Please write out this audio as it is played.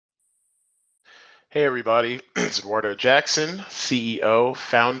Hey everybody, it's Eduardo Jackson, CEO,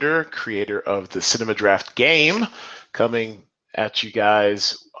 founder, creator of the Cinema Draft game, coming at you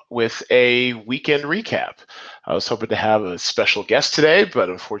guys with a weekend recap. I was hoping to have a special guest today, but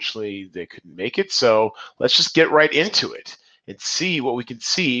unfortunately they couldn't make it, so let's just get right into it and see what we can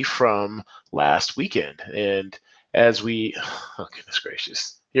see from last weekend. And as we, oh goodness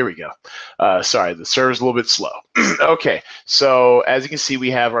gracious, here we go. Sorry, the server's a little bit slow. Okay, so as you can see,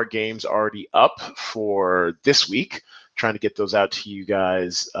 we have our games already up for this week. Trying to get those out to you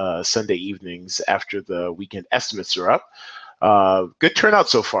guys Sunday evenings after the weekend estimates are up. Good turnout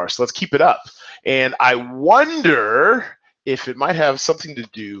so far, so let's keep it up. And I wonder if it might have something to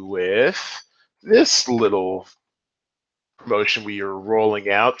do with this little promotion we are rolling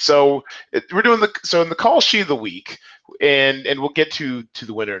out. So we're doing in the call sheet of the week, and we'll get to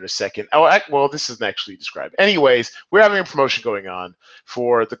the winner in a second. Well, this isn't actually described. Anyways, we're having a promotion going on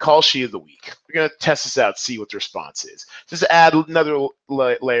for the call sheet of the week. We're gonna test this out, see what the response is. Just add another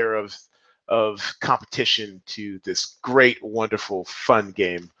layer of competition to this great, wonderful, fun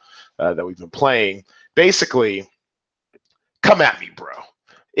game that we've been playing. Basically, come at me, bro.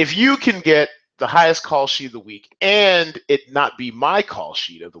 If you can get the highest call sheet of the week and it not be my call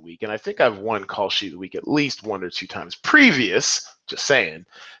sheet of the week, and I think I've won call sheet of the week at least one or two times previous, just saying,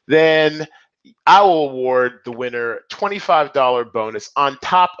 then I will award the winner $25 bonus on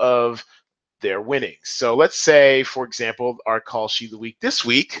top of their winnings. So let's say, for example, our call sheet of the week this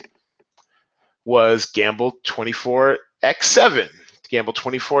week was Gamble 24x7. Gamble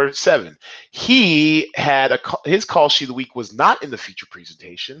 24/7. He had his call sheet of the week was not in the feature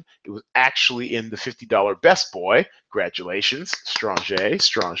presentation. It was actually in the $50 Best Boy. Congratulations, Stranger.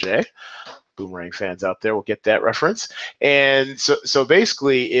 Boomerang fans out there will get that reference. And so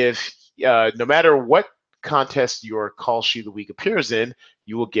basically, if no matter what contest your call sheet of the week appears in,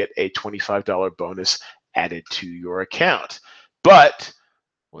 you will get a $25 bonus added to your account. But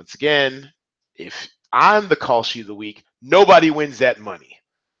once again, if I'm the call sheet of the week, nobody wins that money.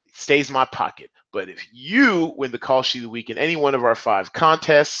 It stays in my pocket. But if you win the call sheet of the week in any one of our 5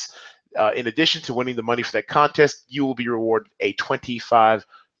 contests, in addition to winning the money for that contest, you will be rewarded a $25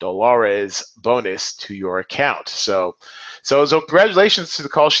 bonus to your account. So congratulations to the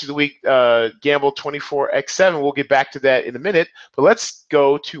call sheet of the week, Gamble 24x7. We'll get back to that in a minute, but let's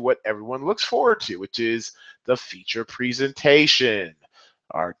go to what everyone looks forward to, which is the feature presentation,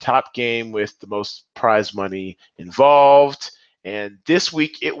 our top game with the most prize money involved. And this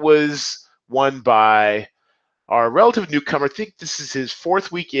week it was won by our relative newcomer. I think this is his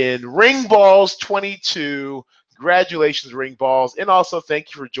 4th week in, Ring Balls 22. Congratulations, Ring Balls. And also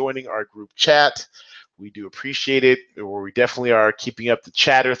thank you for joining our group chat. We do appreciate it. We definitely are keeping up the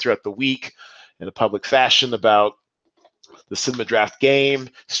chatter throughout the week in a public fashion about the Cinema Draft game,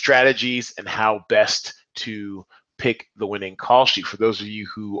 strategies, and how best to pick the winning call sheet. For those of you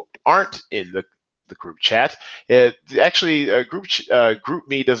who aren't in the group chat, actually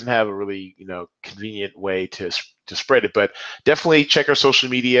GroupMe doesn't have a really convenient way to spread it, but definitely check our social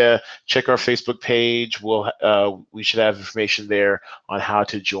media, check our Facebook page. We should have information there on how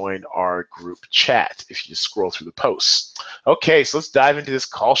to join our group chat if you just scroll through the posts. Okay, so let's dive into this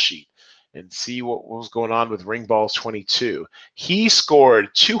call sheet and see what was going on with Ring Balls 22. He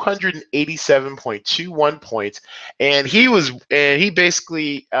scored 287.21 points, and he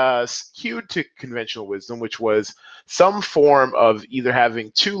basically skewed to conventional wisdom, which was some form of either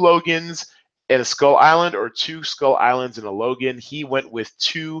having 2 Logans and a Skull Island or 2 Skull Islands and a Logan. He went with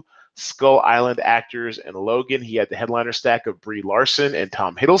 2 Skull Island actors and a Logan. He had the headliner stack of Brie Larson and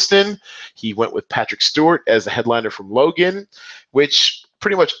Tom Hiddleston. He went with Patrick Stewart as the headliner from Logan, which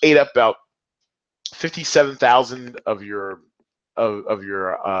pretty much ate up about 57,000 of your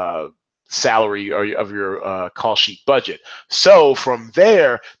salary or of your call sheet budget. So from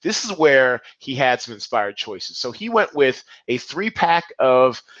there, this is where he had some inspired choices. So he went with a 3-pack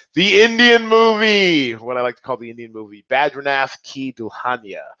of the Indian movie, what I like to call the Indian movie, Badrinath Ki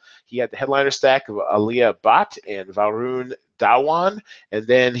Dulhania. He had the headliner stack of Alia Bhatt and Varun Dhawan, and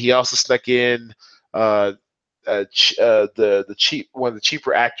then he also snuck in one of the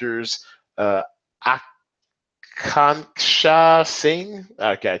cheaper actors, Akanksha Singh.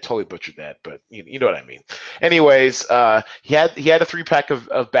 Okay, I totally butchered that, but you know what I mean. Anyways, he had a 3-pack of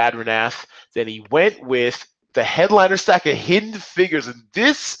Badrinath. Then he went with the headliner stack of Hidden Figures, and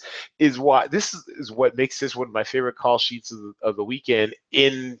this is what makes this one of my favorite call sheets of the weekend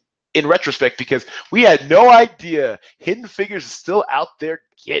in retrospect, because we had no idea Hidden Figures is still out there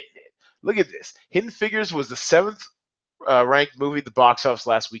getting it. Look at this. Hidden Figures was the 7th ranked movie at the box office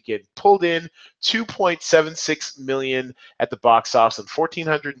last weekend. Pulled in $2.76 million at the box office on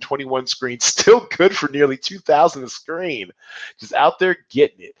 1,421 screens. Still good for nearly 2,000 a screen. Just out there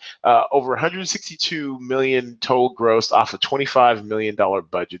getting it. Over 162 million total gross off a $25 million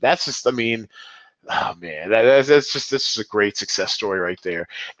budget. That's just, I mean, oh man, that's just a great success story right there.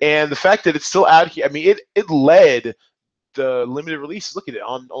 And the fact that it's still out here, I mean, it led the limited release. Look at it,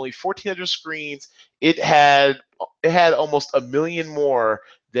 on only 1,400 screens. It had almost a million more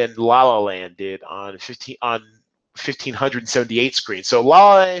than La La Land did on 1,578 screens. So La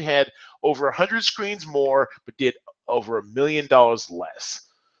La Land had over 100 screens more, but did over $1 million less.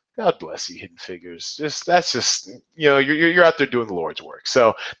 God bless you, Hidden Figures. That's just, you know, you're out there doing the Lord's work.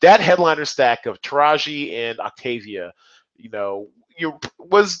 So that headliner stack of Taraji and Octavia, you know,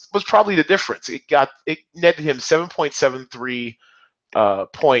 was probably the difference. It netted him 7.73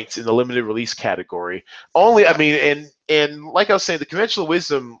 points in the limited release category. Only, I mean, and like I was saying, the conventional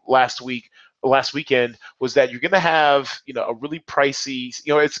wisdom last weekend was that you're going to have, you know, a really pricey,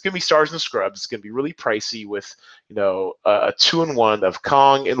 you know, it's going to be Stars and Scrubs. It's going to be really pricey with, you know, a 2-in-1 of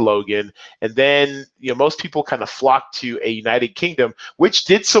Kong and Logan. And then, you know, most people kind of flocked to a United Kingdom, which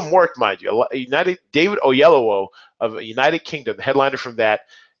did some work, mind you. David Oyelowo of United Kingdom, the headliner from that,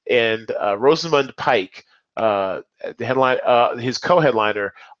 and Rosamund Pike, the headline, his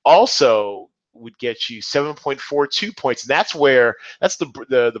co-headliner, also would get you 7.42 points. And that's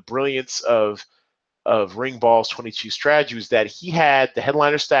the brilliance of Ring Ball's 22 strategy, was that he had the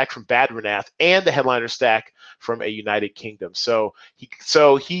headliner stack from Badrinath and the headliner stack from a United Kingdom. So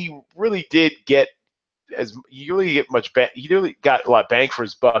he really did get he really got a lot of bang for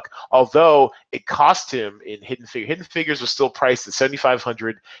his buck, although it cost him in Hidden Figures. Hidden Figures was still priced at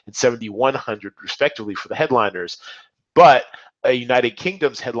 7,500 and 7,100 respectively for the headliners, but a United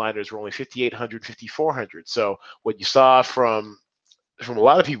Kingdom's headliners were only 5,800, 5,400. So what you saw from a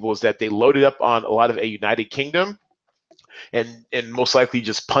lot of people is that they loaded up on a lot of a United Kingdom and most likely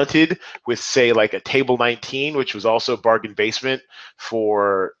just punted with, say, like a Table 19, which was also bargain basement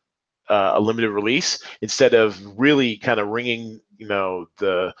for a limited release, instead of really kind of ringing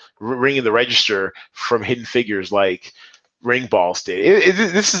the register from Hidden Figures like Ring Balls did.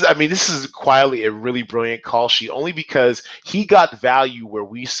 This is quietly a really brilliant call sheet, only because he got value where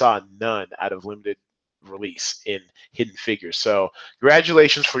we saw none out of limited release in Hidden Figures. So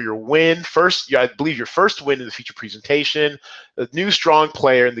congratulations for your win. I believe your first win in the feature presentation. A new strong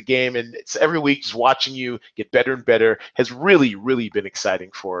player in the game, and it's every week just watching you get better and better has really, really been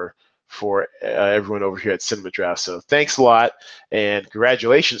exciting for everyone over here at Cinema Draft. So thanks a lot and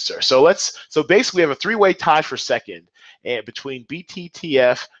congratulations, sir. So basically we have a three-way tie for second, and between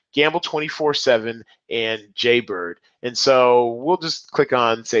BTTF, Gamble 24/7, and Jaybird. And so we'll just click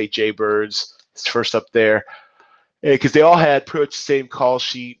on, say, Jaybird's. It's first up there, because they all had pretty much the same call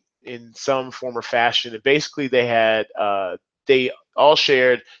sheet in some form or fashion. And basically they all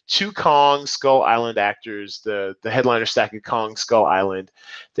shared two Kong Skull Island actors, the headliner stack of Kong Skull Island.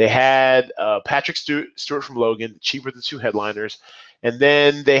 They had Patrick Stewart from Logan, cheaper of the two headliners. And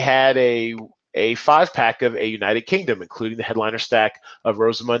then they had a 5-pack of a United Kingdom, including the headliner stack of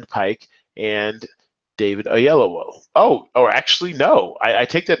Rosamund Pike and David Oyelowo. Or actually, no, I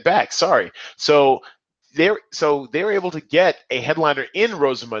take that back. Sorry. So they were able to get a headliner in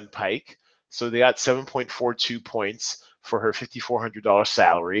Rosamund Pike. So they got 7.42 points for her $5,400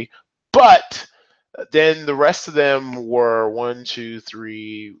 salary. But then the rest of them were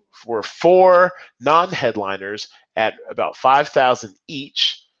 4 non-headliners at about 5,000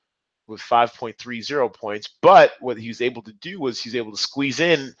 each, with 5.30 points. But what he was able to do was he was able to squeeze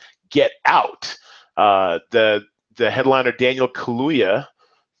in Get Out. The headliner Daniel Kaluuya,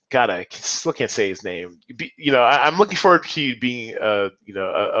 God, I still can't say his name. I'm looking forward to you being a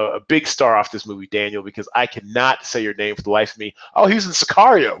big star off this movie, Daniel, because I cannot say your name for the life of me. Oh, he was in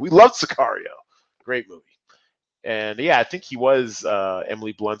Sicario. We loved Sicario. Great movie. And yeah, I think he was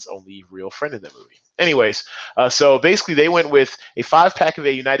Emily Blunt's only real friend in that movie. Anyways, so basically they went with a 5-pack of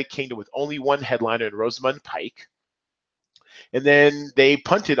a United Kingdom with only one headliner in Rosamund Pike. And then they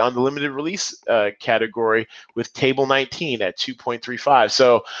punted on the limited release category with Table 19 at 2.35.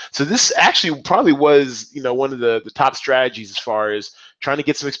 So this actually probably was, one of the top strategies as far as trying to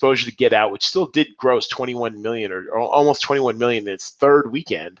get some exposure to Get Out, which still did gross 21 million or almost 21 million in its third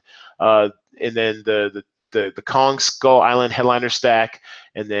weekend. And then the Kong Skull Island headliner stack,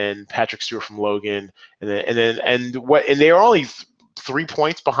 and then Patrick Stewart from Logan, and they were only 3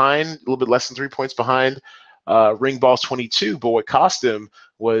 points behind, a little bit less than 3 points behind Ring Balls 22, but what cost him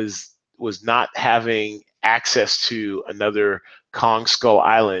was not having access to another Kong Skull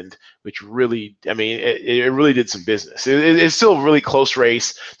Island, which really, I mean, it really did some business. It's still a really close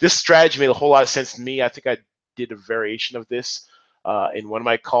race. This strategy made a whole lot of sense to me. I think I did a variation of this in one of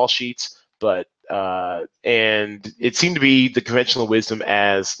my call sheets, but and it seemed to be the conventional wisdom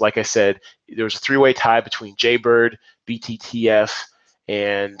as, like I said, there was a three-way tie between Jaybird, BTTF,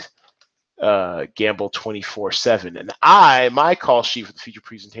 and Gamble 24/7. And my call sheet for the feature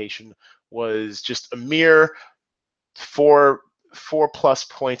presentation was just a mere four plus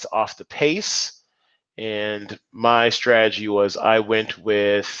points off the pace. And my strategy was I went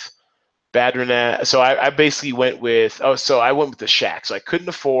with Badrinath. So I basically went with I went with the Shack. So I couldn't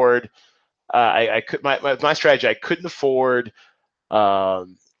afford. I could my strategy. Um,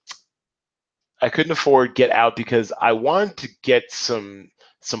 I couldn't afford Get Out because I wanted to get some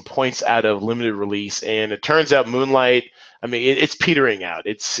points out of limited release, and it turns out Moonlight. I mean, it's petering out.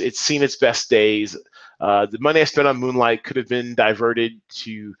 It's seen its best days. The money I spent on Moonlight could have been diverted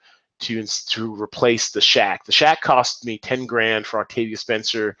to replace the Shack. The Shack cost me 10 grand for Octavia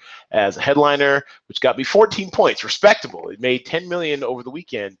Spencer as a headliner, which got me 14 points, respectable. It made 10 million over the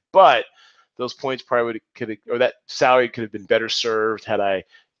weekend, but those points probably or that salary could have been better served had I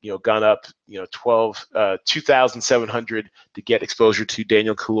gone up 2,700 to get exposure to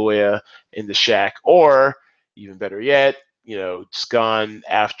Daniel Kaluuya in the Shack, or even better yet, just gone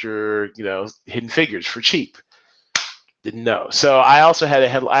after Hidden Figures for cheap. Didn't know. So I also had a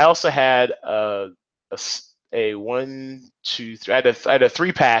 1, 2, 3. I had a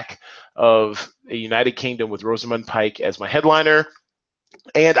 3-pack of a United Kingdom with Rosamund Pike as my headliner.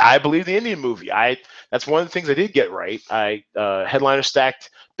 And I believe the Indian movie. That's one of the things I did get right. I headliner stacked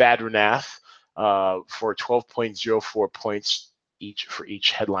Badrinath for 12.04 points each for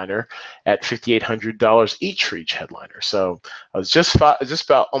each headliner at $5,800 each for each headliner. So I was just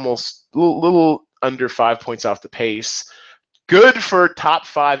about almost a little under 5 points off the pace. Good for top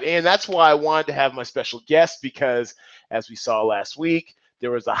 5, and that's why I wanted to have my special guest, because as we saw last week,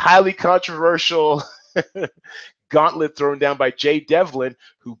 there was a highly controversial gauntlet thrown down by Jay Devlin,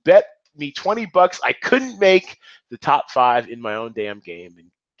 who bet me $20 I couldn't make the top 5 in my own damn game,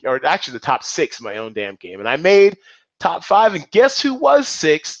 or actually the top 6 in my own damn game. And I made top 5, and guess who was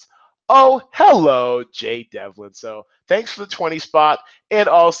 6th? Oh, hello, Jay Devlin. So thanks for the 20 spot, and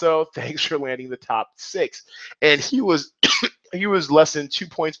also thanks for landing the top 6. And he was he was less than 2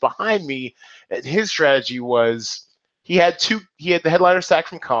 points behind me, and his strategy was he had the headliner stack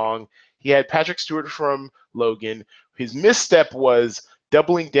from Kong. He had Patrick Stewart from Logan. His misstep was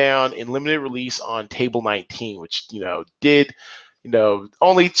doubling down in limited release on Table 19, which did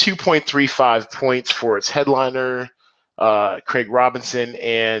only 2.35 points for its headliner, Craig Robinson,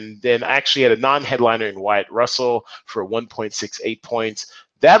 and then actually had a non-headliner in Wyatt Russell for 1.68 points.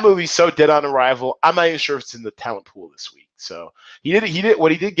 That movie's so dead on arrival, I'm not even sure if it's in the talent pool this week. So he did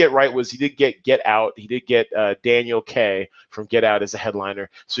what he did get right was he did Get Out. He did get Daniel K from Get Out as a headliner.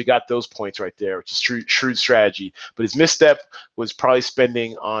 So he got those points right there, which is shrewd strategy. But his misstep was probably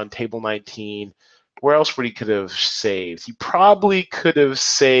spending on Table 19. Where else would he could have saved? He probably could have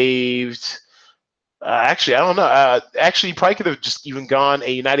saved. Actually, I don't know. Actually, he probably could have just even gone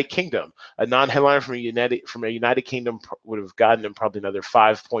a United Kingdom. A non-headliner from a United Kingdom would have gotten him probably another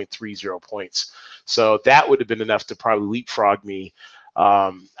 5.30 points. So that would have been enough to probably leapfrog me.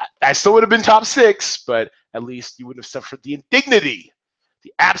 I still would have been top 6, but at least you wouldn't have suffered the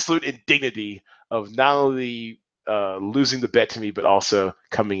absolute indignity of not only losing the bet to me, but also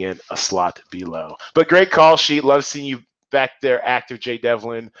coming in a slot below. But great call sheet. Love seeing you back there, active Jay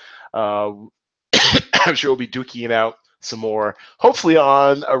Devlin. I'm sure we'll be duking it out some more, hopefully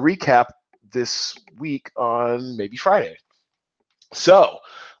on a recap this week on maybe Friday. So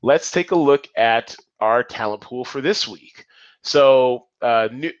let's take a look at our talent pool for this week. So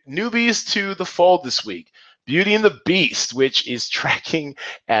newbies to the fold this week. Beauty and the Beast, which is tracking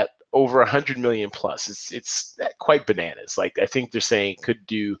at over 100 million plus. It's quite bananas. Like, I think they're saying it could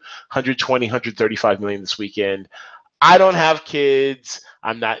do 120, 135 million this weekend. I don't have kids.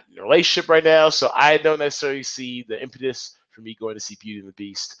 I'm not in a relationship right now, so I don't necessarily see the impetus for me going to see Beauty and the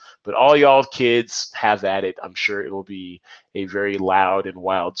Beast. But all y'all kids have at it. I'm sure it will be a very loud and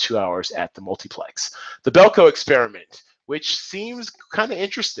wild 2 hours at the multiplex. The Belko Experiment, which seems kind of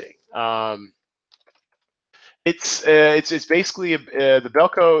interesting. It's basically the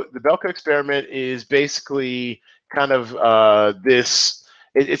Belko Experiment is basically kind of this.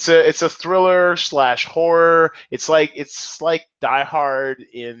 It's a thriller / horror. It's like Die Hard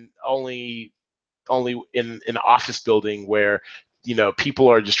in only in an office building where people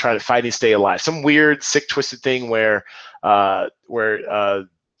are just trying to fight and stay alive. Some weird, sick, twisted thing where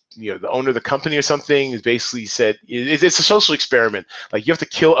the owner of the company or something has basically said it's a social experiment. Like, you have to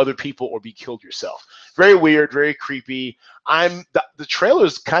kill other people or be killed yourself. Very weird, very creepy. The trailer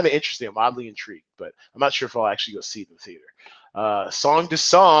is kind of interesting. I'm oddly intrigued, but I'm not sure if I'll actually go see it in the theater. Song to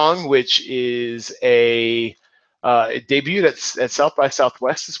Song, which is it debuted at South by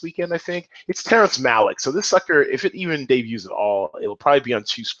Southwest this weekend, I think. It's Terrence Malick, so this sucker, if it even debuts at all, it'll probably be on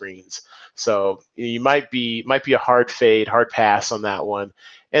 2 screens. So you might be a hard fade, hard pass on that one.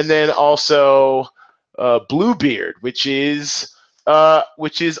 And then also Bluebeard, which is our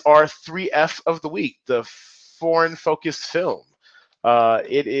 3F of the week, the foreign-focused film.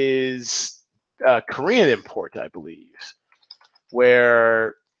 It is Korean import, I believe,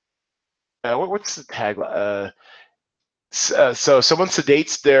 where what's the tagline? So someone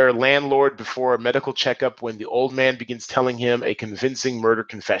sedates their landlord before a medical checkup when the old man begins telling him a convincing murder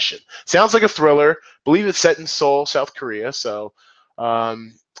confession. Sounds like a thriller. Believe it's set in Seoul, South Korea. So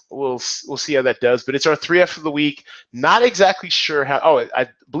we'll see how that does. But it's our 3F of the week. Not exactly sure how. Oh, I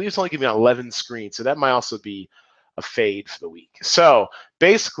believe it's only going to be on 11 screens. So that might also be a fade for the week. So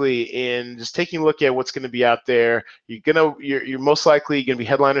basically, in just taking a look at what's going to be out there, you're most likely going to be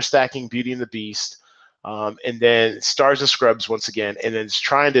headliner stacking Beauty and the Beast. And then Stars and Scrubs once again, and then just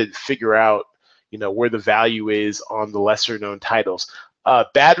trying to figure out, where the value is on the lesser known titles.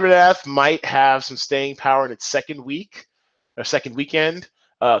 Badrinath might have some staying power in its second weekend.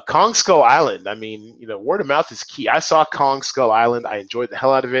 Kong Skull Island, I mean, word of mouth is key. I saw Kong Skull Island. I enjoyed the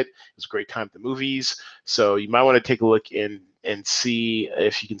hell out of it. It was a great time at the movies. So you might want to take a look and see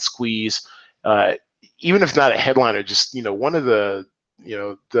if you can squeeze, even if not a headliner, just, one of the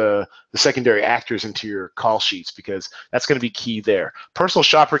secondary actors into your call sheets, because that's going to be key there. Personal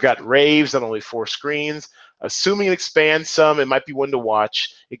Shopper got raves on only 4 screens. Assuming it expands some, it might be one to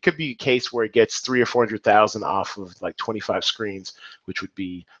watch. It could be a case where it gets 300,000 or 400,000 off of like 25 screens, which would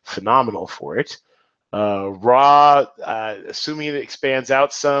be phenomenal for it. Raw, assuming it expands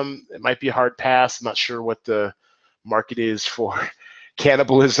out some, it might be a hard pass. I'm not sure what the market is for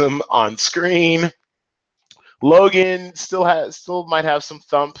cannibalism on screen. Logan still might have some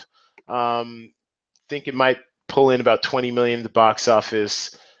thump. Think it might pull in about 20 million in the box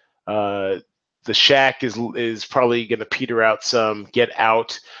office. The Shack is probably going to peter out some. Get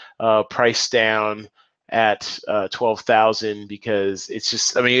Out, price down at 12,000, because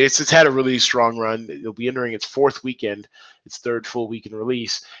it's had a really strong run. It'll be entering its 4th weekend, its 3rd full weekend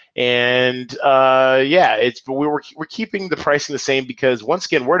release, and we're keeping the pricing the same, because once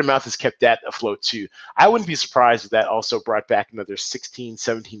again, word of mouth has kept that afloat too. I wouldn't be surprised if that also brought back another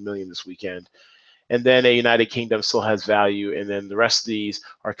 16-17 million this weekend. And then a United Kingdom still has value, and then the rest of these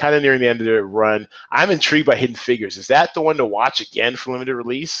are kind of nearing the end of their run. I'm intrigued by Hidden Figures. Is that the one to watch again for limited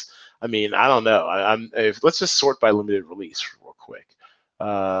release? I mean, I don't know. Let's just sort by limited release real quick.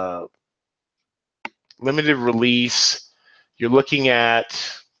 Limited release, you're looking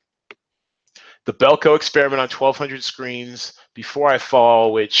at the Belko Experiment on 1,200 screens, Before I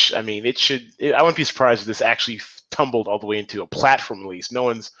Fall, which, I mean, I wouldn't be surprised if this actually tumbled all the way into a platform release. No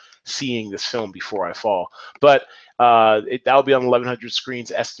one's seeing this film Before I Fall. But that'll be on 1,100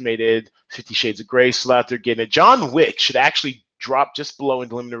 screens estimated. 50 Shades of Grey still out there getting it. John Wick should actually drop just below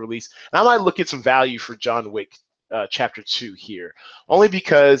into limited release. And I might look at some value for John Wick Chapter 2 here, only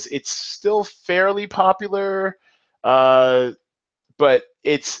because it's still fairly popular, but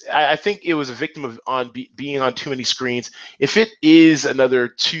I think it was a victim of being on too many screens. If it is another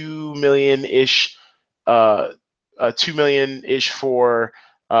 2 million-ish, 2 million-ish for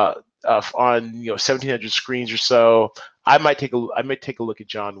on 1,700 screens or so, I might take a look at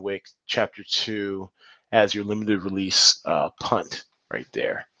John Wick Chapter 2 as your limited release punt right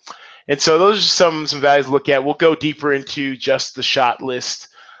there. And so those are some values to look at. We'll go deeper into just the shot list,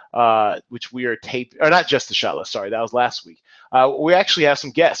 which we are taping, or not just the shot list, sorry, that was last week. We actually have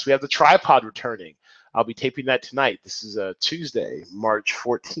some guests. We have the Tripod returning. I'll be taping that tonight. This is Tuesday, March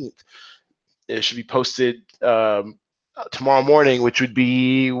 14th. It should be posted tomorrow morning, which would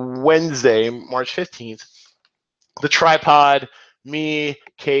be Wednesday, March 15th. The Tripod, me,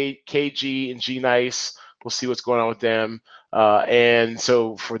 KG, and G Nice. We'll see what's going on with them. And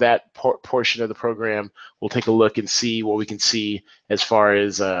so for that portion of the program, we'll take a look and see what we can see as far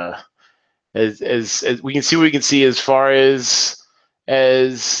as we can see what we can see as far as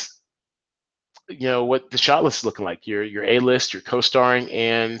what the shot list is looking like. Your A list, your co-starring,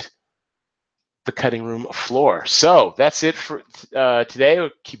 and the cutting room floor. So that's it for today.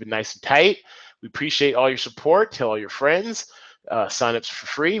 We'll keep it nice and tight. We appreciate all your support. Tell all your friends. Sign-ups for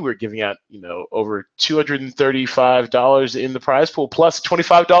free. We're giving out, over $235 in the prize pool, plus a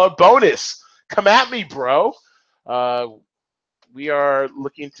 $25 bonus. Come at me, bro. we are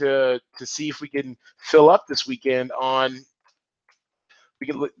looking to see if we can fill up this weekend on.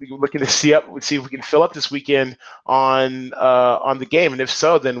 We're looking to see if we can fill up this weekend on the game, and if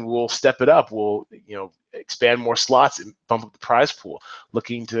so, then we'll step it up. We'll expand more slots and bump up the prize pool.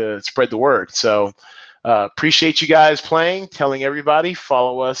 Looking to spread the word. So appreciate you guys playing, telling everybody.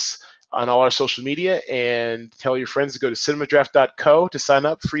 Follow us on all our social media, and tell your friends to go to cinemadraft.co to sign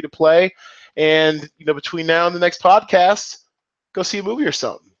up, free to play. And between now and the next podcast, go see a movie or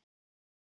something.